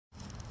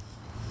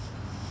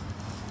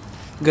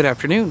Good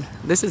afternoon,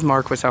 this is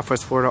Mark with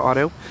Southwest Florida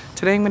Auto.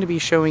 Today I'm going to be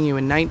showing you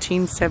a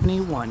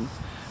 1971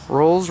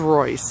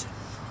 Rolls-Royce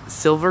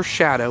Silver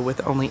Shadow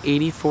with only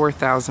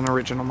 84,000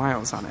 original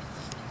miles on it.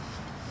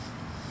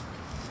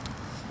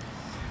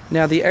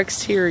 Now the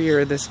exterior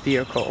of this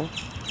vehicle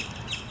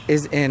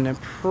is in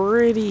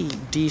pretty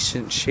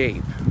decent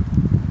shape.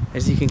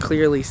 As you can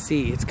clearly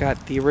see, it's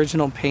got the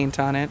original paint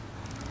on it.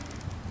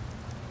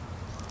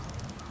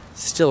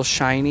 Still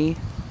shiny.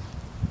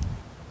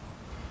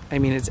 I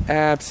mean, it's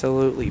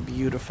absolutely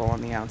beautiful on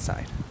the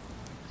outside.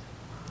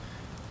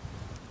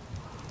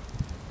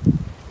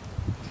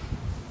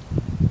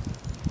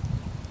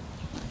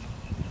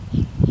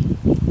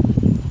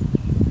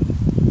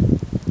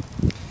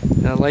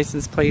 Now, the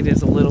license plate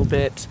is a little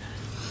bit,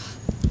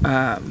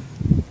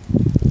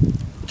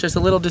 just a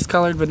little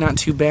discolored, but not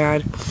too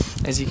bad,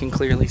 as you can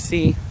clearly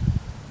see.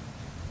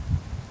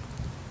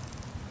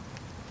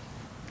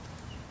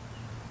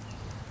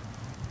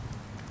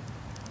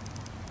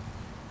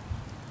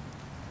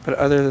 But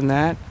other than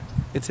that,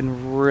 it's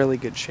in really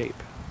good shape.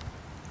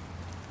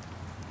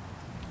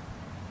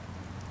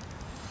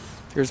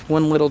 There's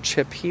one little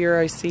chip here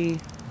I see.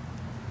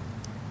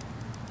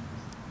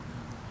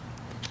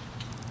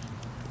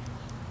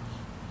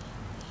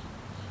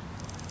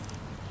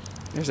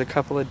 There's a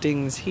couple of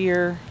dings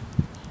here.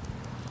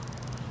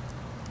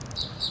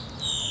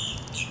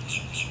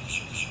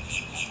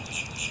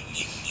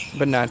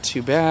 But not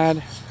too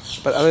bad.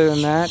 But other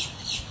than that,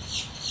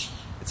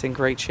 it's in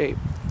great shape.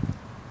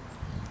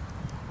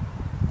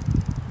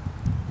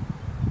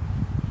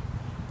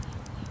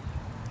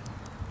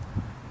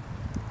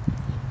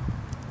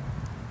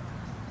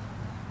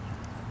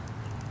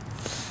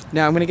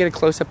 Now I'm going to get a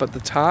close-up of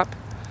the top.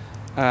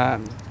 The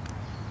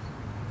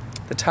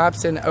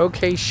top's in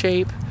okay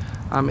shape.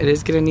 It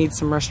is going to need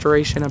some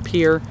restoration up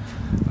here.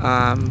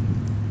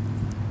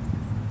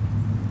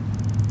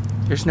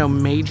 There's no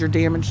major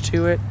damage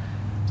to it,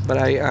 but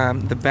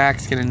the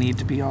back's going to need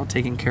to be all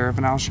taken care of,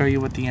 and I'll show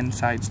you what the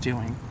inside's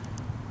doing.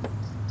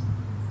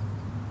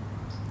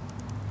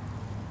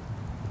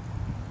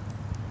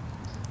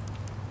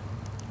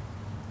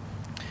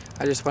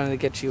 I just wanted to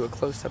get you a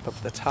close-up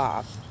of the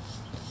top.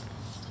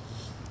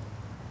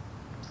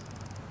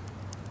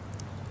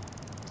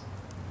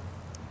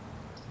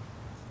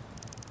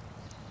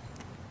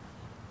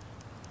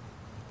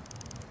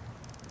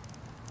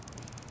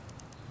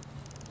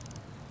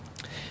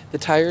 The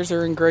tires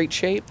are in great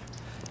shape.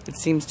 It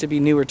seems to be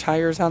newer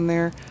tires on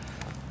there.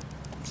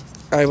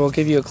 I will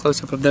give you a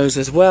close-up of those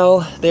as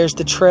well. There's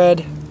the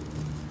tread.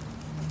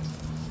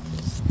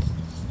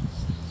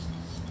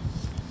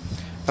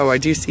 Oh, I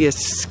do see a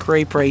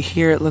scrape right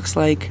here, it looks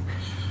like.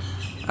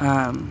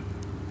 On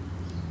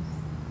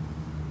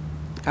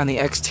the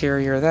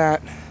exterior of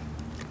that.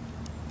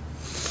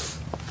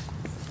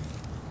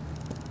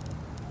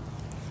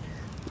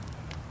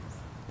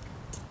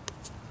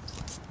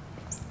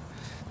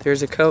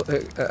 There's a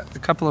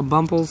couple of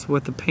bumbles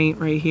with the paint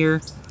right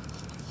here,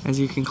 as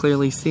you can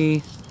clearly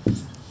see.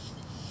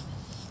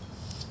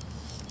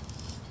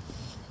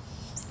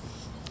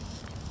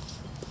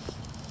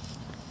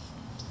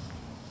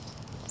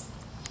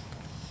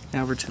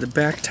 Now over to the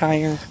back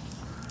tire.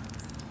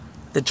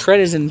 The tread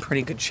is in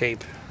pretty good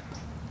shape.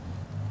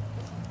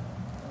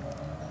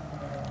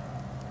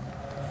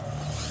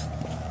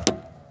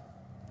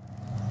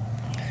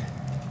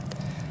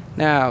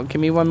 Now, give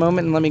me one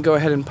moment and let me go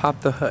ahead and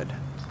pop the hood.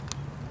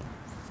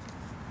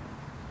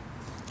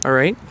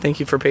 Alright,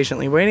 thank you for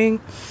patiently waiting.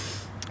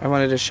 I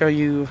wanted to show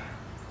you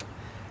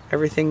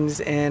everything's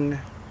in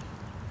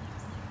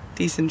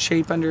decent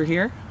shape under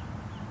here.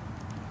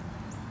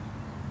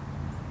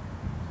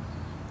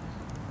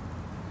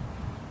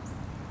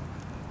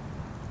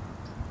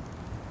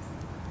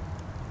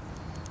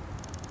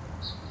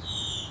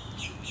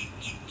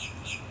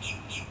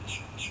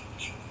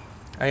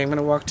 I am going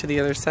to walk to the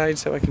other side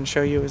so I can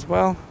show you as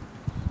well.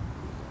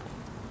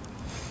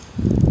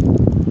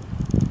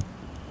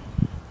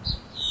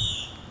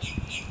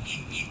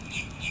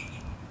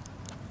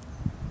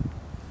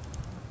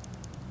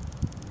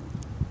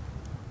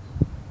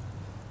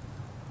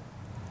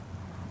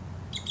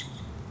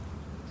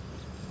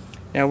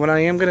 Now what I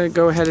am going to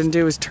go ahead and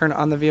do is turn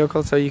on the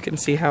vehicle so you can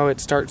see how it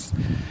starts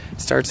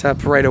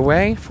up right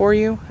away for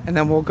you, and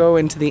then we'll go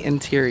into the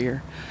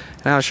interior.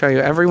 And I'll show you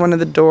every one of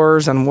the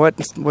doors and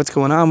what's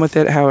going on with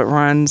it, how it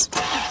runs.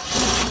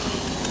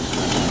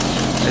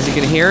 As you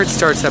can hear, it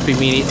starts up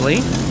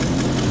immediately.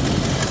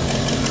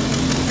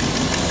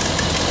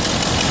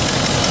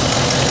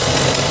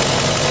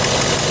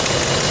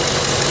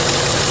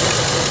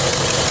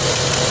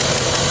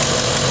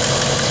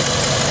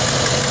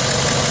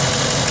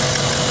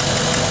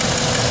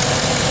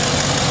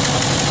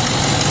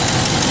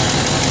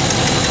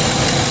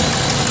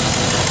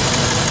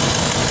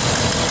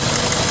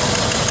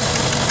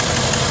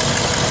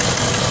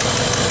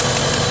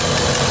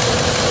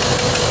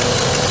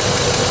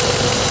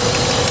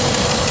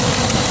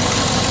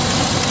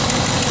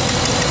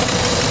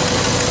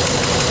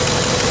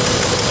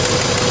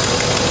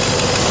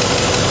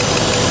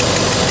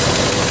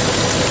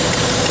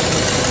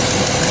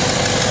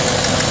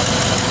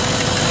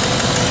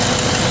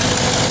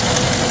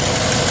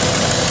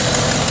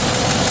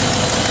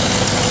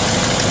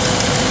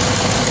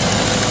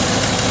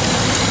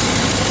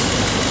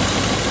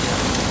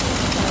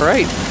 All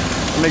right,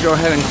 let me go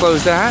ahead and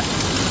close that.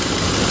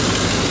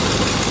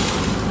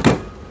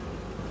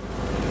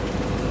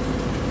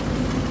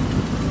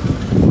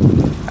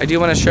 I do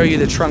want to show you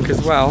the trunk as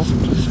well,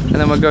 and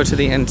then we'll go to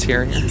the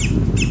interior.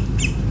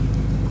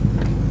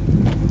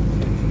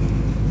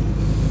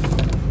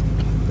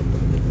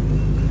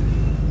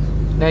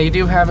 Now you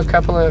do have a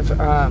couple of,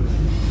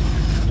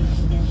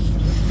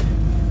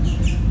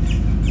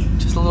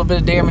 just a little bit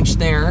of damage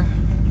there.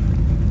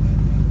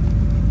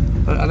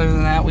 But other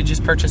than that, we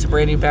just purchased a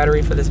brand new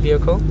battery for this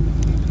vehicle.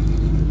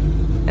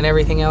 And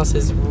everything else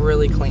is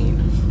really clean.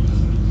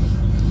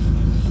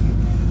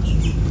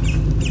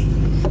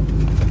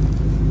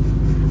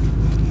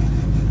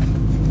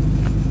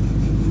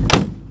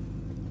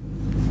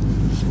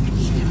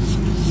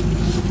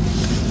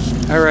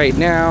 Alright,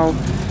 now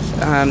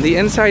the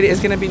inside is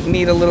going to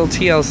need a little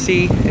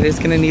TLC. It is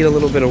going to need a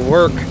little bit of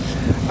work.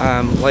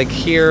 Like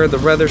here, the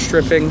weather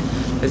stripping,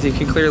 as you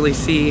can clearly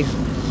see,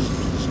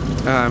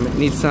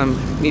 needs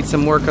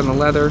some work on the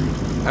leather.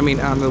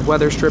 On the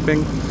weather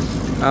stripping.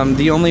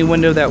 The only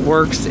window that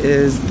works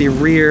is the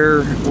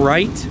rear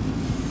right.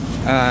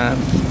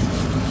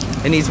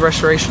 It needs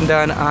restoration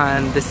done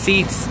on the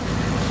seats,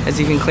 as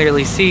you can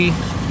clearly see.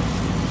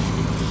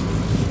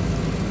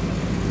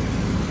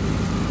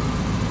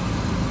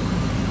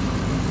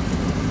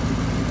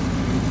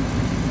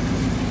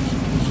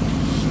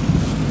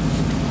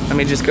 Let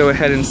me just go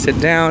ahead and sit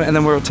down, and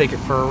then we'll take it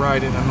for a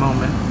ride in a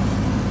moment.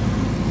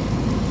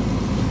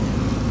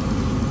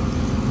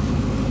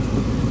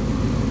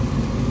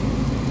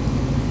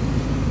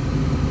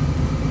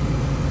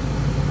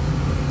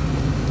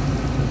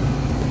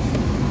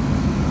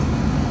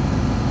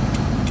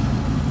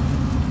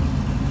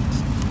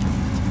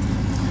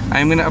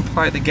 I'm going to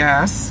apply the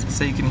gas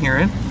so you can hear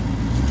it.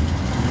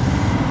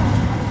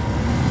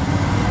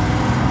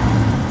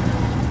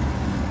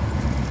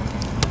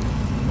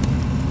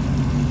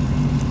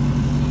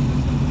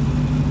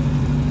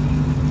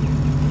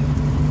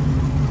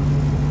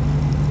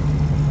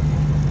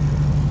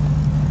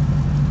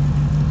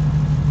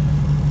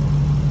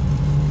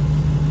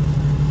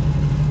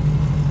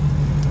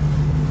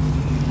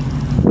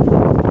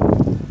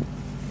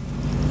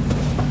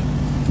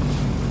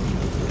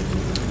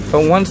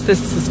 But once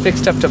this is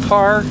fixed up to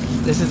par,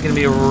 this is going to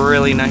be a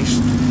really nice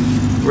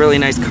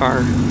car.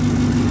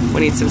 We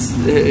need some,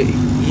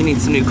 you need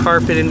some new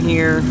carpet in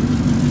here.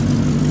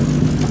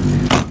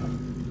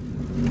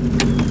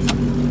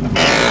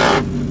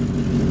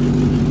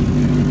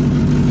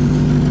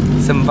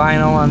 Some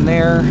vinyl on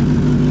there.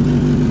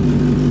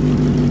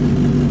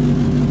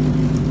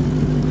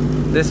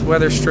 This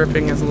weather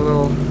stripping is a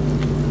little,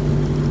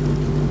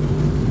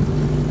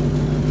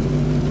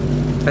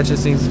 that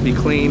just needs to be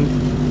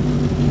cleaned.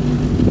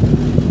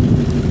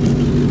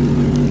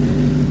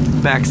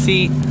 Back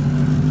seat.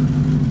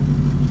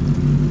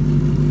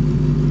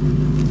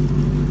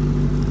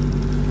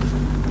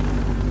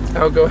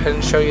 I'll go ahead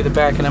and show you the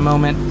back in a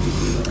moment.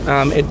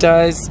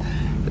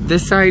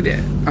 This side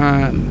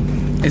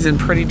is in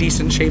pretty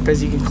decent shape,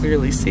 as you can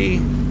clearly see.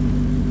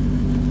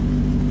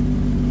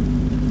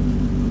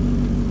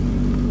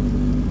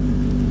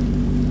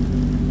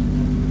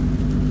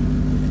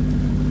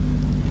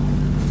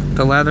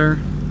 The leather.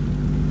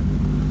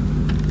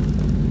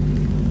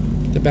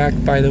 The back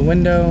by the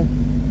window.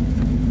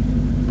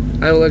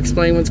 I will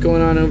explain what's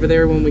going on over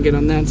there when we get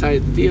on that side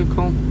of the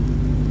vehicle.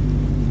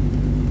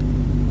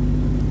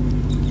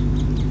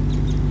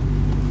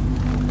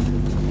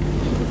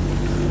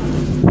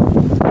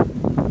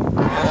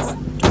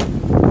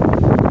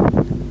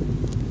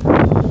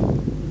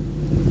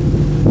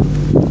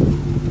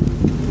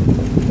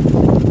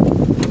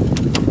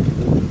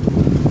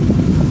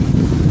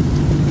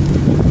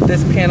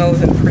 This panel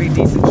is in pretty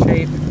decent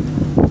shape.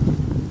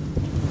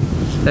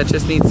 That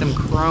just needs some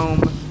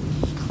chrome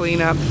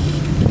cleanup.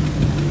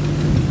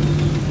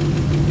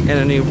 And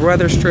a new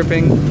weather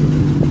stripping.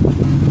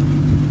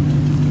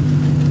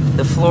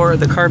 The floor,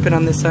 the carpet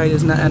on this side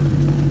is not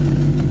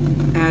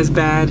as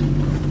bad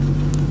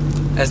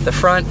as the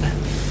front.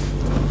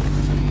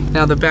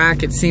 Now the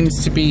back, it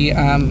seems to be,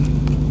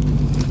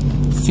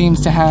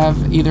 seems to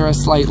have either a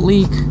slight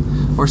leak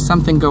or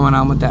something going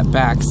on with that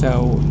back.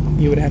 So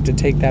you would have to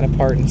take that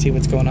apart and see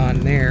what's going on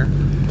there.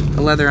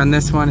 The leather on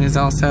this one is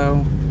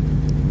also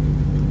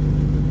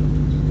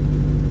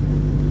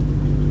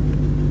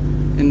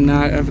in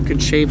not of a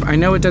good shape. I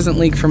know it doesn't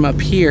leak from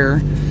up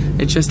here,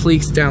 it just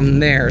leaks down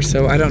there,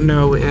 so I don't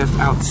know if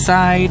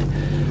outside,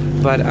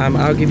 but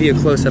I'll give you a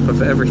close-up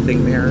of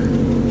everything there.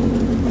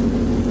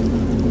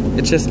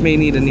 It just may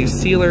need a new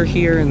sealer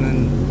here and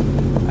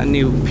then a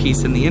new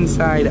piece in the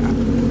inside,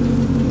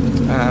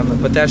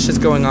 but that's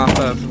just going off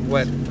of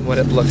what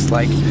it looks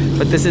like.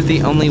 But this is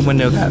the only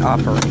window that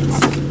operates.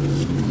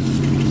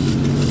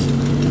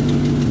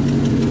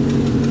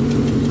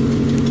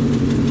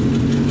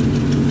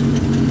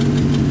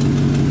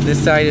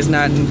 This side is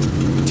not in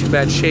too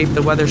bad shape.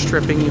 The weather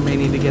stripping, you may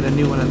need to get a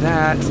new one of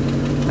that,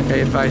 like I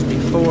advised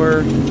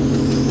before.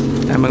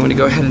 I'm going to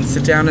go ahead and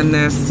sit down in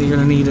this. So you're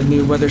going to need a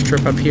new weather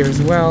strip up here as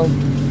well.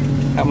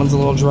 That one's a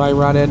little dry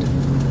rotted.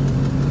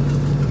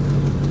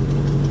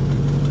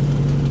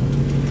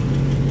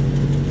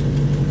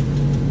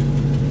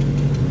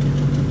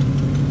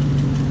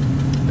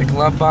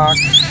 glove box.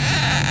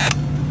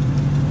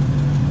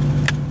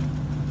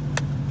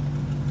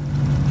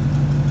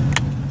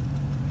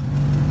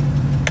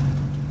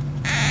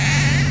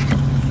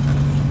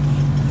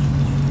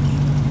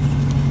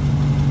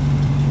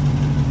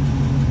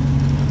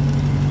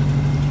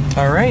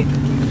 Alright,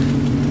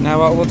 now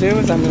what we'll do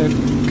is I'm going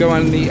to go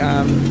on the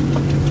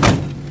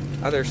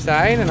other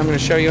side and I'm going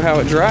to show you how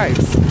it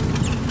drives.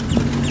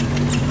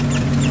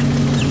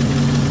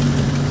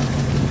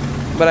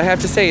 But I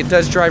have to say, it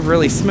does drive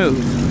really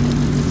smooth.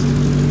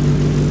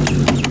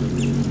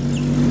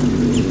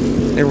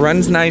 It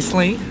runs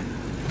nicely.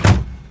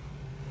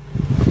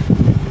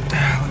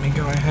 Let me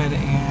go ahead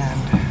and...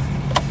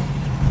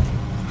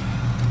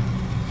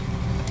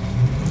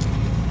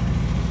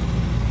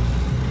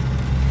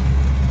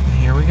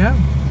 here we go.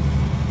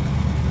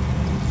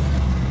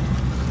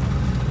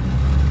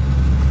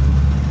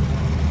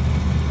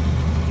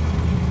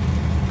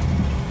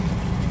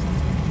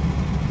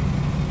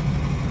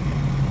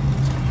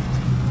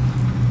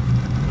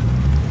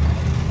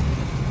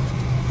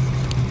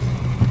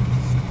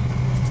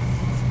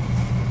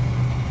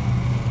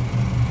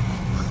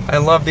 I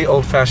love the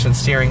old-fashioned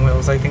steering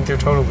wheels. I think they're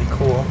totally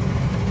cool.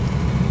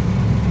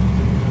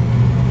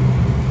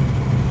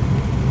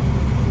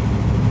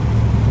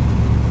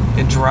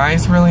 It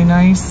drives really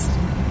nice.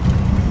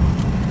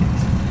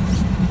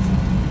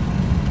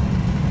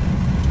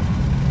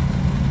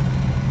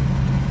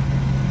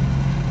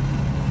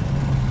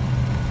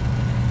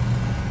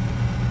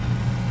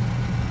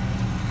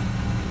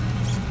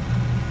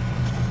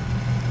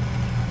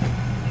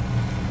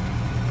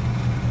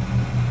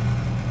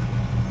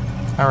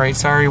 Alright,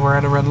 sorry, we're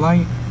at a red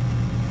light.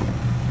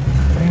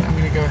 Alright, I'm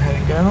gonna go ahead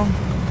and go.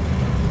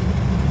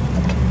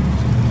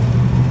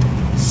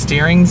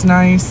 Steering's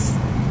nice.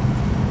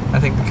 I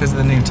think because of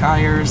the new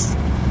tires.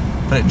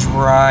 But it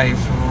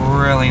drives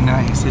really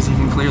nice. As you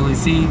can clearly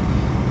see,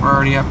 we're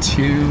already up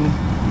to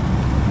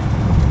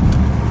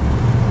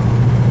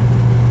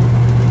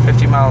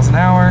 50 miles an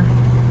hour.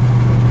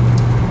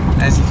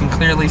 As you can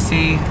clearly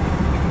see,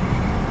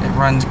 it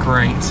runs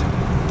great.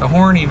 The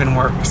horn even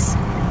works.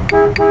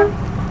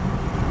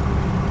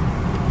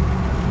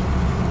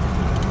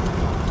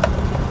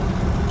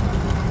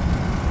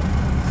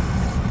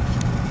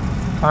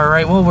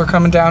 Alright, well, we're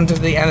coming down to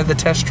the end of the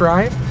test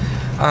drive.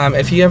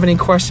 If you have any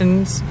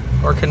questions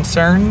or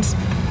concerns,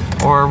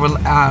 or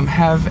would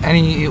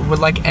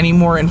like any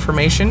more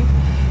information,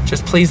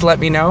 just please let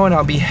me know and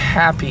I'll be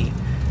happy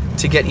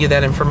to get you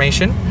that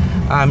information.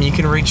 You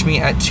can reach me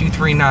at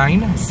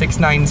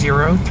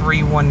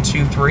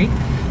 239-690-3123.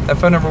 That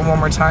phone number one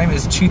more time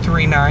is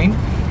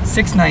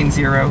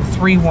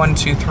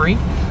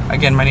 239-690-3123.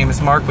 Again, my name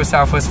is Mark with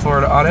Southwest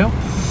Florida Auto,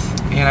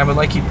 and I would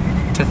like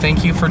to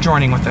thank you for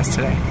joining with us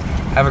today.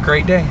 Have a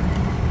great day.